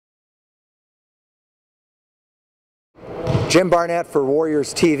Jim Barnett for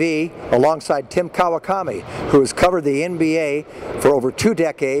Warriors TV, alongside Tim Kawakami, who has covered the NBA for over 2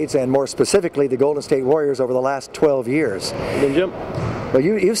 decades, and more specifically the Golden State Warriors over the last 12 years. Hey, Jim. Well,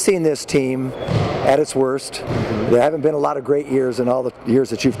 you've seen this team at its worst. There haven't been a lot of great years in all the years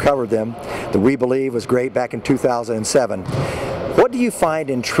that you've covered them. The We Believe was great back in 2007. What do you find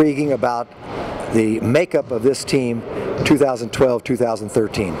intriguing about the makeup of this team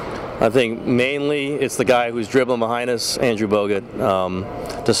 2012-2013? I think mainly it's the guy who's dribbling behind us, Andrew Bogut,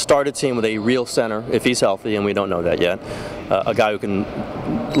 to start a team with a real center, if he's healthy, and we don't know that yet. A guy who can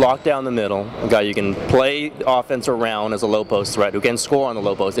lock down the middle, a guy you can play offense around as a low post threat, who can score on the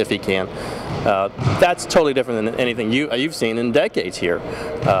low post if he can. That's totally different than anything you've seen in decades here.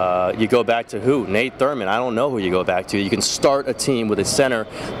 You go back to who? Nate Thurman. I don't know who you go back to. You can start a team with a center,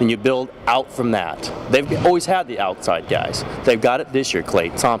 and you build out from that. They've always had the outside guys. They've got it this year.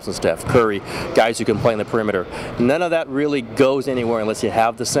 Klay Thompson, Steph Curry, guys who can play in the perimeter. None of that really goes anywhere unless you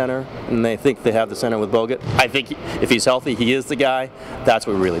have the center, and they think they have the center with Bogut. I think if he's healthy, he is the guy. That's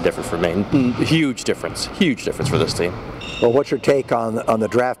what really different for me. Huge difference for this team. Well, what's your take on the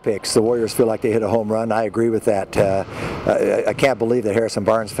draft picks? The Warriors feel like they hit a home run. I agree with that. I can't believe that Harrison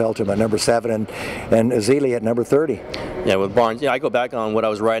Barnes fell to him at number 7 and Ezeli at number 30. Yeah, with Barnes, I go back on what I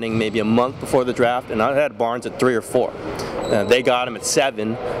was writing maybe a month before the draft, and I had Barnes at 3 or 4. They got him at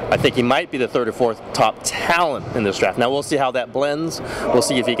 7. I think he might be the 3rd or 4th top talent in this draft. Now we'll see how that blends. We'll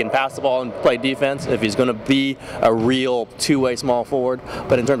see if he can pass the ball and play defense, if he's going to be a real two-way small forward.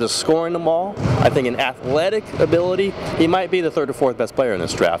 But in terms of scoring the ball, I think in athletic ability, he might be the 3rd or 4th best player in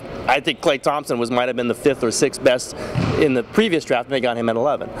this draft. I think Klay Thompson might have been the 5th or 6th best in the previous draft, and they got him at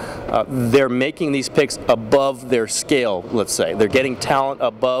 11. They're making these picks above their scale, let's say. They're getting talent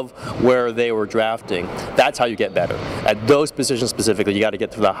above where they were drafting. That's how you get better. At those positions specifically, you got to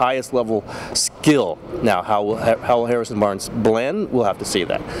get to the highest level skill. Now, how will Harrison Barnes blend? We'll have to see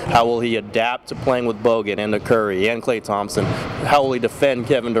that. How will he adapt to playing with Bogut and Curry and Klay Thompson? How will he defend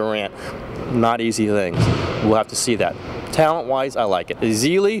Kevin Durant? Not easy things. We'll have to see that. Talent-wise, I like it.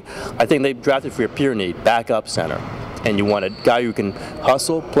 Ezeli, I think they drafted for your pure need, backup center. And you want a guy who can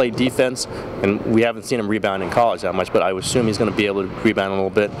hustle, play defense, and we haven't seen him rebound in college that much, but I would assume he's going to be able to rebound a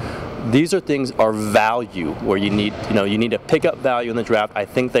little bit. These are value where you need to pick up value in the draft. I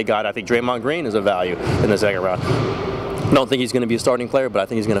think they got it. I think Draymond Green is a value in the 2nd round. I don't think he's going to be a starting player, but I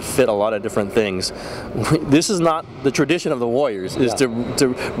think he's going to fit a lot of different things. This is not the tradition of the Warriors, is to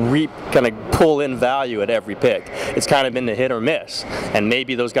kind of pull in value at every pick. It's kind of been the hit or miss, and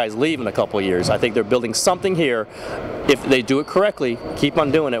maybe those guys leave in a couple of years. I think they're building something here. If they do it correctly, keep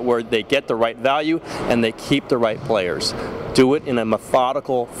on doing it, where they get the right value and they keep the right players. Do it in a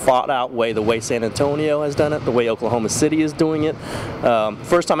methodical, thought-out way, the way San Antonio has done it, the way Oklahoma City is doing it.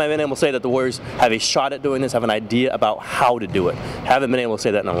 First time I've been able to say that the Warriors have a shot at doing this, have an idea about how to do it. Haven't been able to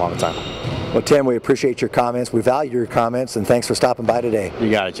say that in a long time. Well, Tim, we appreciate your comments. We value your comments, and thanks for stopping by today. You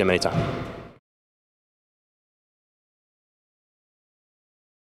got it, Jim, anytime.